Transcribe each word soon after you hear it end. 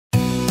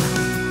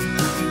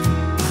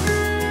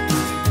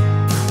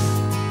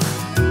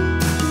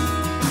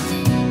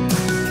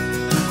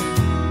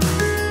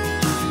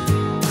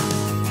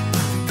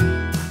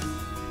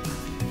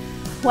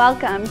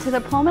Welcome to the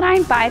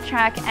Pulmodyne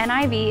BiTrac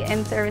NIV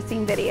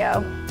in-servicing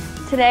video.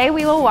 Today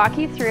we will walk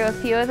you through a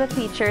few of the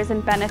features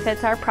and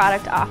benefits our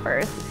product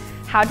offers,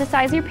 how to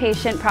size your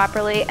patient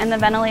properly, and the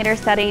ventilator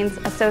settings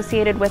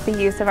associated with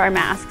the use of our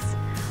masks.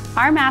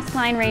 Our mask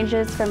line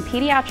ranges from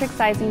pediatric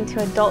sizing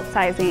to adult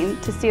sizing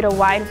to suit a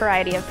wide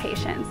variety of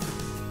patients.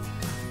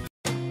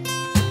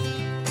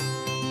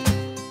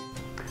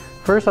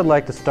 First, I'd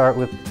like to start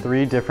with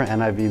 3 different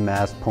NIV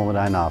masks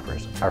Pulmodyne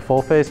offers: our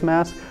full face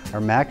mask, our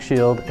MAC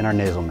shield, and our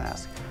nasal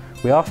mask.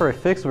 We offer a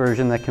fixed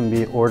version that can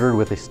be ordered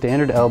with a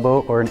standard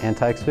elbow or an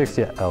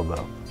anti-asphyxia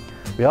elbow.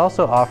 We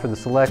also offer the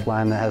Select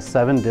line that has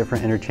 7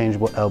 different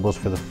interchangeable elbows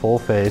for the full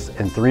face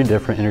and 3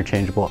 different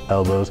interchangeable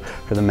elbows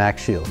for the MAC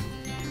shield.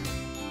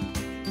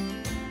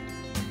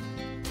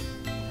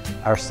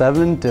 Our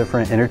 7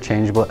 different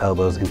interchangeable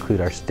elbows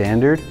include our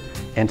standard,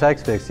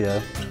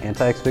 anti-asphyxia,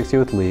 anti-asphyxia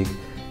with leak,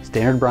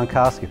 standard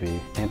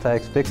bronchoscopy,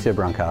 anti-asphyxia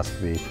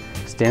bronchoscopy,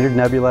 standard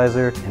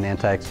nebulizer, and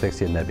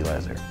anti-asphyxia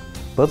nebulizer.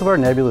 Both of our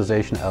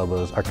nebulization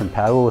elbows are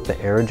compatible with the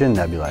Aerogen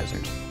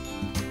nebulizers.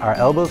 Our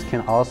elbows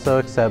can also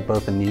accept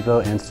both the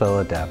Nevo and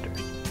Solo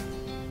adapters.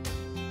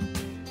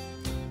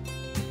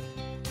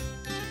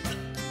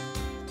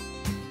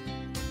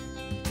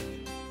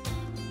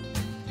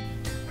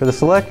 For the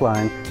Select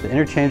line, the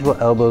interchangeable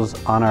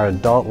elbows on our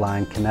adult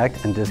line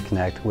connect and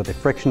disconnect with a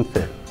friction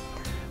fit.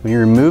 When you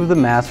remove the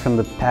mask from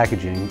the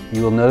packaging,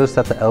 you will notice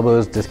that the elbow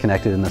is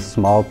disconnected in a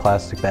small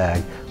plastic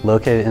bag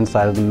located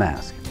inside of the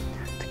mask.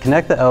 To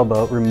connect the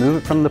elbow,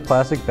 remove it from the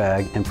plastic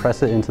bag and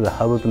press it into the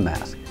hub of the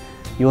mask.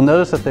 You will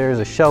notice that there is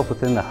a shelf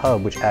within the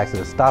hub which acts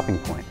as a stopping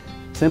point.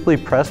 Simply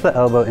press the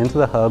elbow into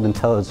the hub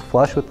until it is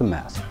flush with the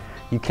mask.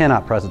 You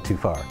cannot press it too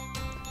far.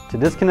 To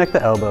disconnect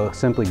the elbow,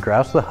 simply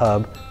grasp the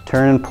hub,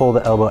 turn and pull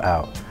the elbow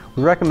out.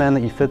 We recommend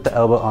that you fit the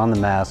elbow on the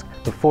mask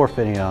before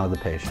fitting it onto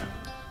the patient.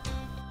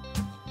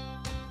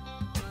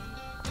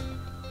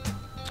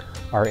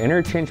 Our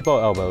interchangeable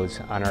elbows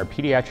on our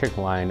pediatric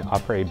line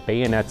offer a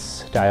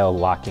bayonet-style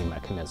locking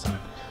mechanism.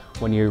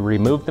 When you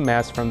remove the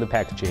mask from the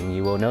packaging,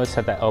 you will notice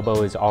that the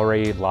elbow is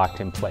already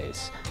locked in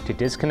place. To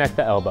disconnect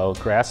the elbow,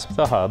 grasp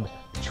the hub,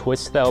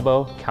 twist the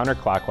elbow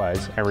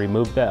counterclockwise, and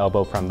remove the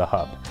elbow from the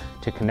hub.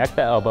 To connect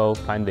the elbow,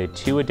 find the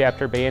 2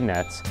 adapter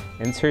bayonets,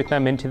 insert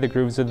them into the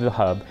grooves of the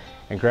hub,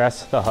 and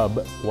grasp the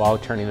hub while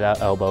turning the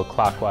elbow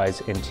clockwise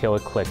until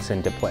it clicks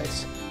into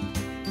place.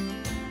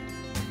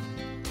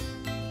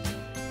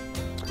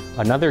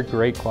 Another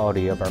great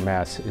quality of our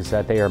masks is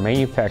that they are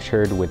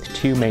manufactured with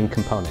 2 main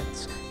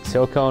components,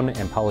 silicone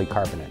and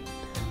polycarbonate.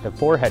 The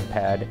forehead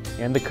pad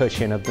and the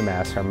cushion of the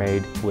mask are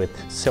made with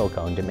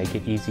silicone to make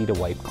it easy to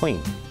wipe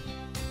clean.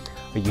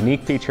 A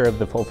unique feature of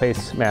the full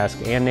face mask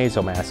and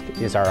nasal mask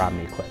is our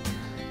Omni Clip.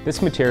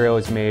 This material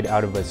is made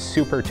out of a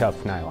super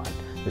tough nylon.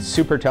 The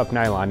super tough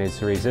nylon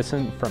is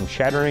resistant from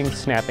shattering,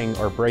 snapping,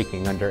 or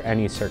breaking under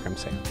any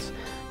circumstance.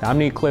 The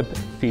Omni Clip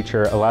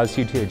feature allows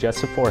you to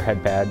adjust the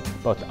forehead pad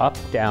both up,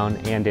 down,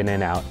 and in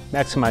and out,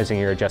 maximizing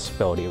your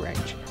adjustability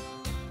range.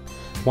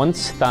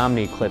 Once the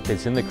Omni Clip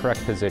is in the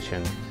correct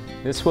position,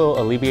 this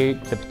will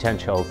alleviate the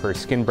potential for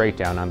skin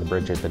breakdown on the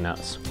bridge of the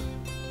nose.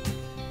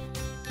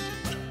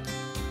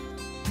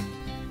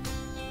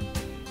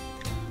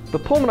 The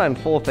Pulmodyne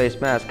full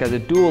face mask has a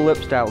dual lip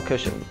style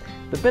cushion.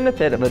 The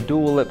benefit of a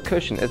dual lip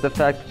cushion is the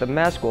fact that the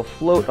mask will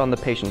float on the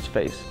patient's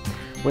face.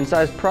 When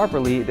sized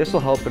properly, this will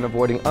help in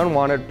avoiding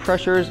unwanted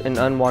pressures and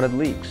unwanted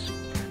leaks.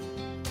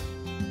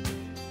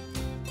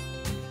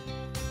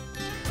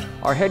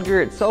 Our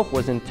headgear itself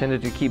was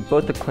intended to keep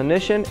both the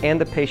clinician and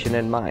the patient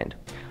in mind.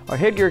 Our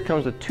headgear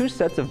comes with 2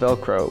 sets of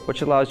velcro,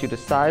 which allows you to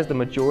size the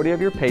majority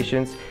of your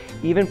patients,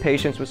 even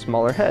patients with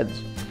smaller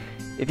heads.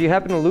 If you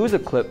happen to lose a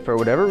clip for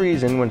whatever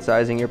reason when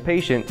sizing your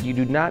patient, you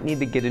do not need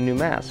to get a new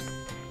mask.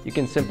 You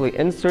can simply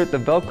insert the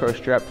velcro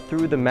strap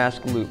through the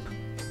mask loop.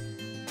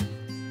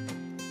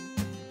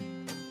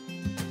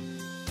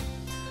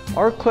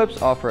 Our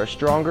clips offer a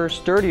stronger,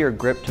 sturdier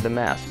grip to the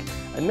mask,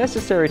 a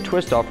necessary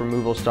twist-off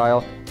removal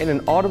style, and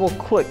an audible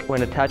click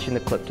when attaching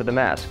the clip to the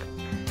mask.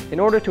 In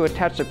order to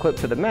attach the clip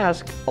to the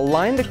mask,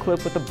 align the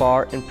clip with the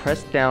bar and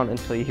press down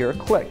until you hear a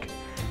click.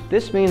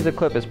 This means the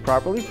clip is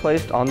properly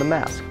placed on the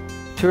mask.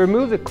 To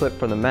remove the clip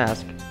from the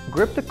mask,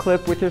 grip the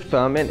clip with your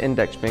thumb and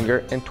index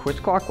finger and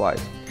twist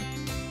clockwise.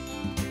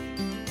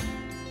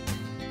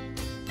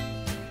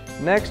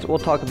 Next, we'll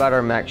talk about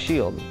our MAC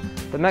shield.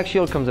 The MAC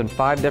shield comes in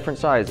 5 different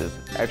sizes: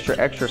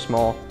 extra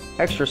small,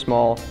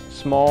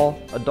 small,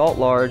 adult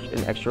large,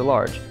 and extra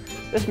large.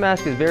 This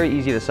mask is very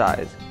easy to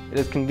size. It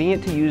is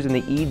convenient to use in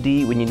the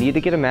ED when you need to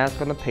get a mask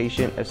on the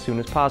patient as soon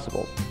as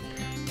possible.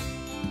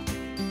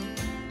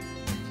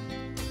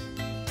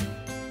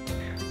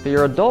 For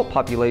your adult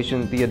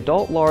population, the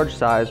adult large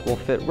size will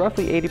fit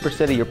roughly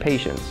 80% of your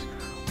patients.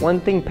 One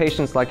thing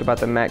patients like about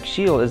the MAC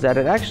shield is that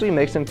it actually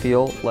makes them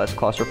feel less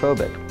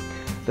claustrophobic.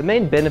 The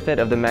main benefit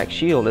of the MAC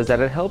shield is that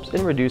it helps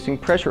in reducing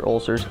pressure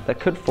ulcers that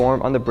could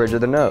form on the bridge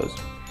of the nose.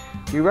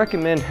 We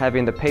recommend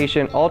having the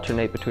patient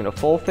alternate between a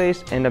full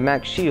face and a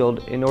MAC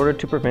shield in order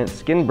to prevent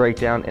skin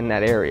breakdown in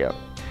that area.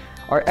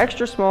 Our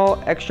extra small,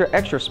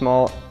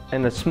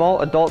 and the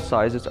small adult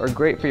sizes are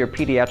great for your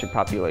pediatric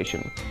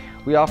population.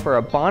 We offer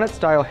a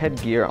bonnet-style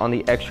headgear on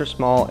the extra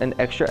small and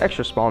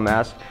extra small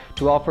mask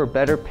to offer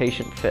better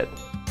patient fit.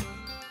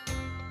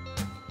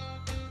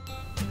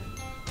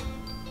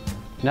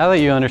 Now that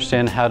you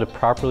understand how to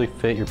properly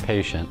fit your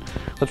patient,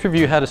 let's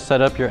review how to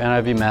set up your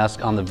NIV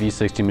mask on the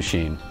V60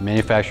 machine,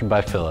 manufactured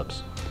by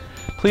Philips.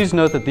 Please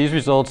note that these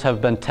results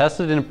have been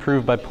tested and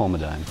approved by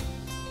Pulmodyne.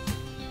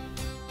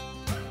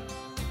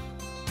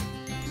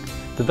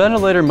 The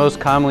ventilator most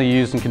commonly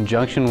used in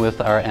conjunction with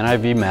our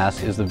NIV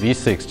mask is the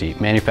V60,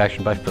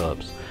 manufactured by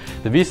Philips.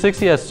 The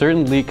V60 has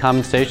certain leak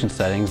compensation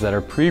settings that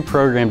are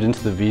pre-programmed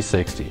into the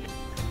V60.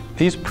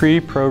 These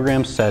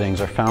pre-programmed settings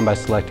are found by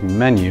selecting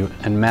Menu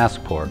and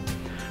Mask Port.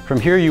 From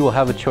here you will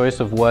have a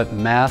choice of what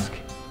mask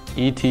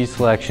ET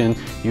selection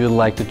you would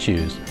like to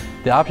choose.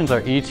 The options are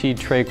ET,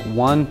 Trach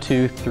 1,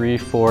 2, 3,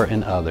 4,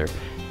 and Other.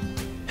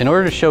 In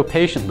order to show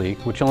patient leak,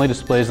 which only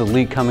displays the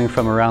leak coming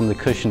from around the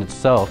cushion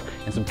itself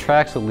and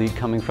subtracts the leak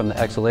coming from the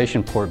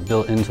exhalation port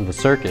built into the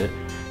circuit,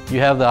 you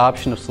have the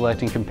option of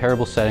selecting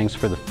comparable settings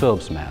for the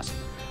Philips mask.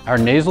 Our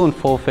nasal and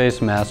full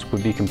face mask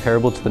would be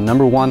comparable to the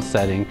number 1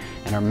 setting,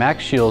 and our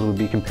max shield would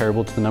be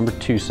comparable to the number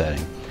 2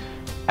 setting.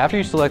 After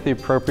you select the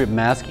appropriate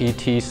mask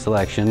ET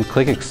selection,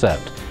 click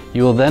Accept.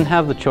 You will then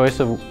have the choice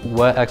of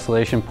what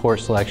exhalation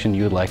port selection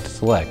you would like to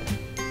select.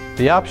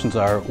 The options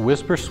are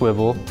Whisper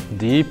Swivel,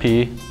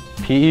 DEP,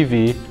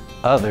 PEV,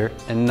 Other,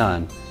 and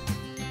None.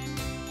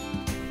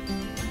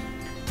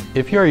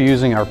 If you are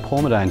using our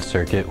Pulmodyne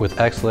circuit with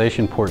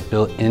exhalation port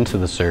built into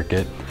the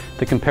circuit,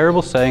 the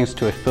comparable settings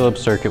to a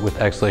Philips circuit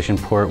with exhalation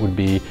port would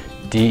be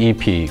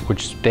DEP,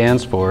 which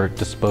stands for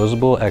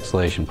Disposable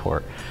Exhalation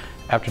Port.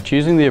 After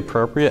choosing the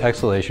appropriate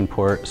exhalation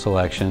port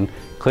selection,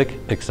 click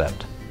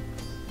Accept.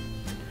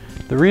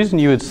 The reason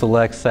you would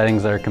select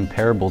settings that are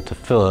comparable to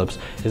Philips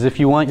is if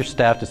you want your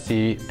staff to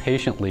see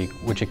patient leak,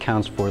 which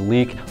accounts for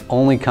leak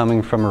only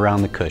coming from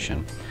around the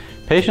cushion.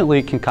 Patient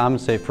leak can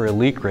compensate for a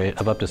leak rate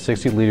of up to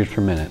 60 liters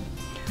per minute.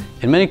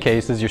 In many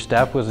cases, your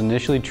staff was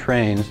initially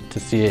trained to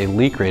see a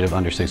leak rate of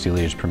under 60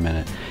 liters per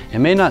minute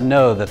and may not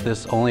know that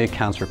this only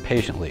accounts for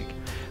patient leak.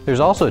 There's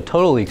also a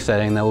total leak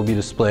setting that will be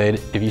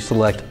displayed if you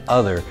select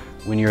Other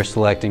when you are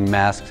selecting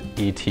mask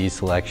ET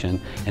selection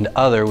and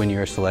Other when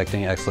you are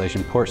selecting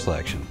exhalation port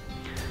selection.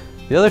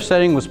 The Other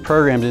setting was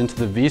programmed into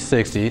the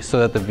V60 so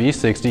that the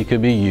V60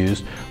 could be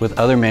used with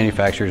other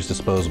manufacturers'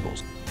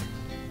 disposables.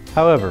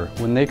 However,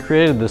 when they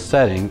created this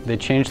setting, they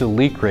changed the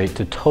leak rate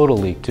to total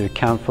leak to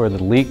account for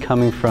the leak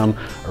coming from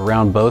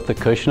around both the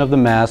cushion of the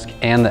mask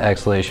and the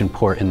exhalation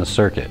port in the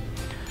circuit.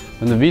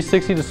 When the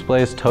V60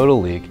 displays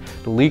total leak,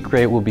 the leak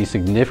rate will be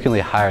significantly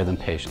higher than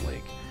patient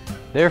leak.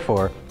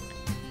 Therefore,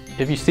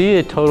 if you see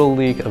a total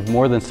leak of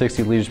more than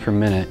 60 liters per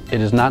minute,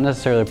 it is not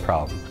necessarily a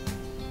problem.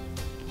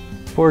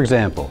 For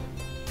example,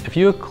 if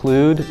you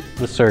occlude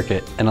the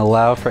circuit and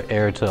allow for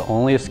air to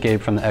only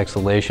escape from the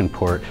exhalation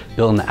port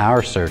built in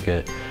our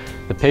circuit,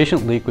 the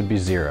patient leak would be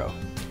 0.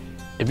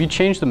 If you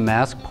change the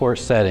mask port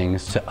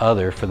settings to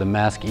Other for the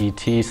mask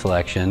ET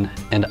selection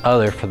and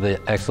Other for the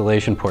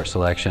exhalation port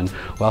selection,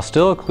 while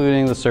still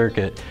occluding the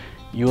circuit,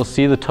 you will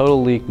see the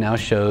total leak now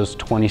shows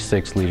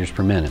 26 liters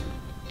per minute.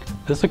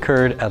 This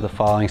occurred at the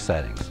following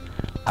settings: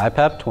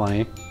 IPAP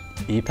 20,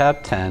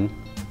 EPAP 10,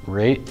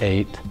 rate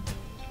 8,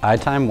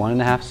 I-time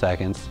 1.5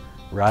 seconds,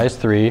 rise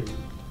 3,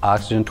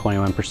 oxygen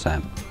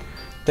 21%.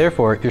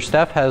 Therefore, your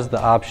staff has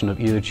the option of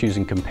either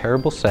choosing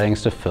comparable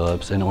settings to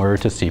Philips in order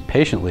to see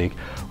patient leak,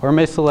 or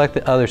may select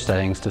the Other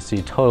settings to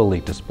see total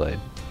leak displayed.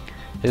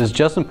 It is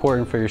just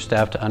important for your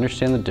staff to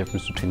understand the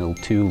difference between the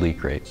 2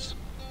 leak rates.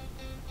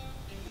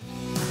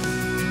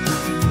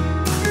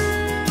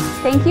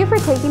 Thank you for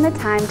taking the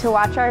time to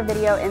watch our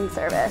video in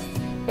service.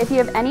 If you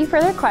have any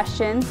further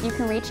questions, you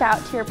can reach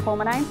out to your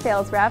Pulmodyne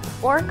sales rep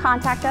or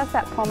contact us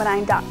at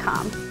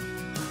pulmodyne.com.